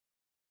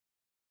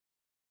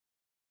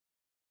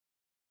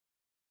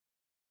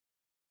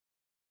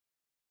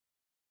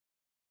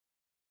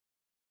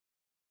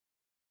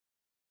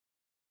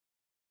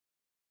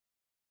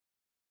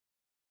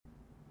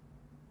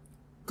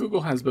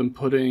Google has been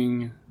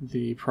putting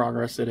the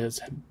progress it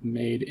has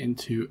made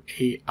into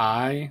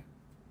AI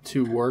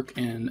to work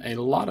in a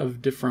lot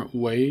of different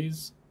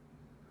ways,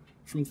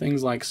 from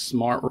things like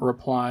smart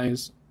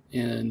replies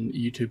in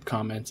YouTube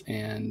comments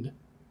and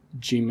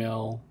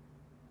Gmail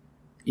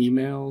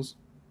emails,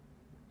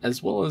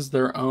 as well as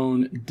their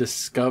own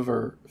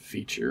Discover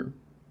feature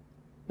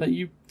that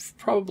you've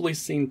probably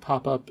seen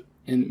pop up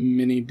in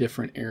many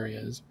different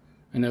areas.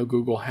 I know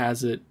Google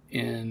has it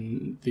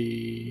in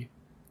the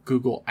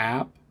Google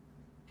app.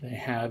 They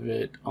have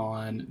it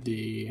on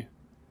the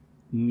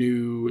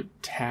new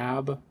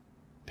tab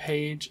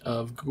page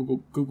of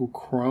Google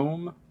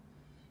Chrome.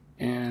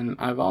 And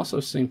I've also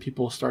seen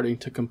people starting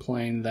to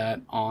complain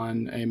that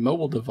on a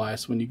mobile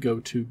device, when you go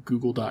to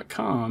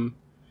google.com,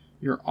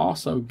 you're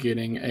also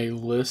getting a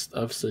list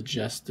of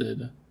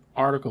suggested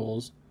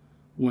articles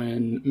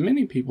when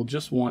many people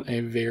just want a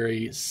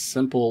very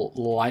simple,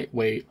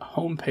 lightweight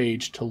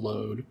homepage to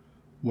load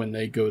when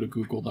they go to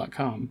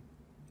google.com.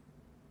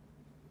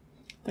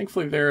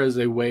 Thankfully, there is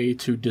a way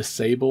to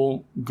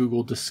disable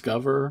Google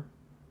Discover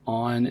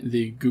on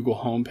the Google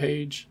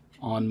homepage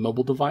on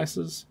mobile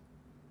devices.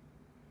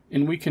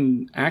 And we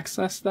can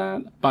access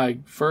that by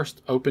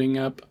first opening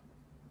up,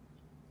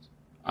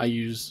 I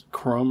use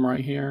Chrome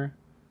right here.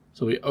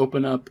 So we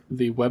open up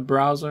the web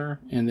browser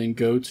and then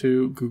go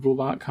to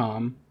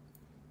google.com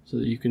so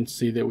that you can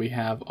see that we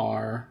have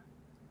our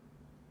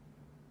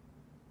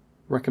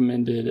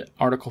recommended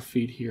article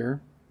feed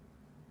here.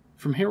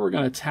 From here, we're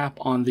going to tap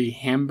on the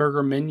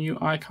hamburger menu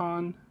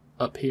icon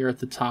up here at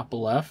the top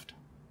left.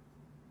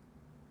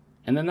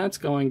 And then that's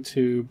going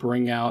to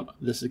bring out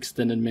this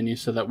extended menu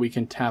so that we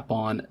can tap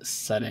on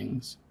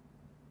settings.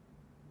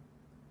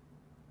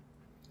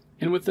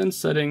 And within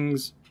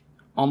settings,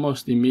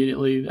 almost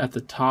immediately at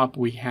the top,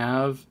 we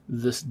have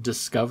this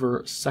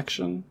Discover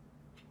section.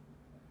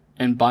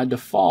 And by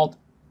default,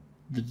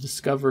 the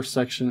Discover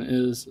section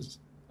is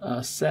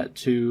set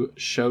to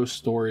show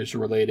stories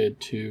related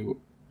to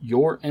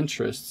your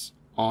interests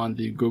on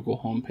the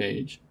Google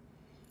homepage.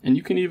 And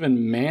you can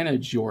even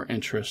manage your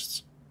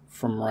interests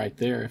from right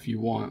there if you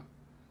want.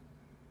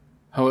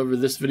 However,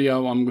 this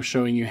video I'm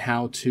showing you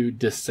how to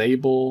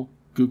disable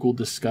Google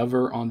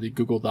Discover on the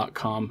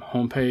google.com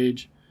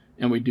homepage,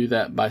 and we do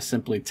that by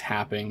simply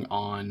tapping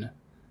on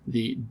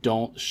the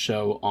Don't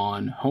Show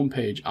on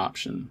Homepage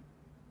option.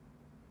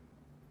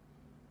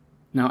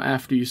 Now,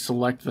 after you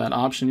select that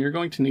option, you're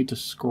going to need to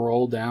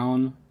scroll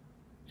down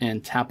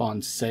and tap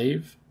on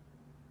Save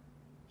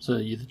so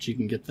that you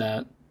can get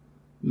that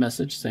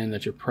message saying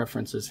that your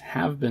preferences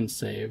have been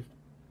saved.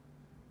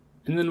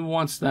 And then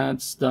once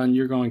that's done,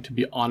 you're going to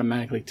be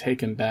automatically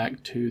taken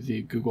back to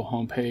the Google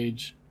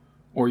homepage,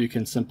 or you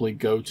can simply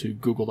go to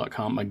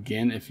google.com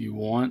again if you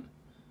want.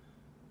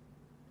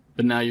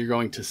 But now you're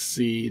going to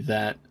see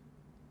that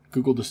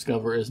Google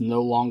Discover is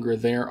no longer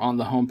there on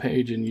the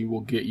homepage, and you will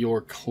get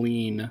your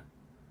clean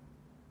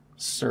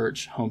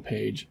search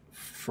homepage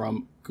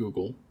from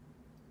Google.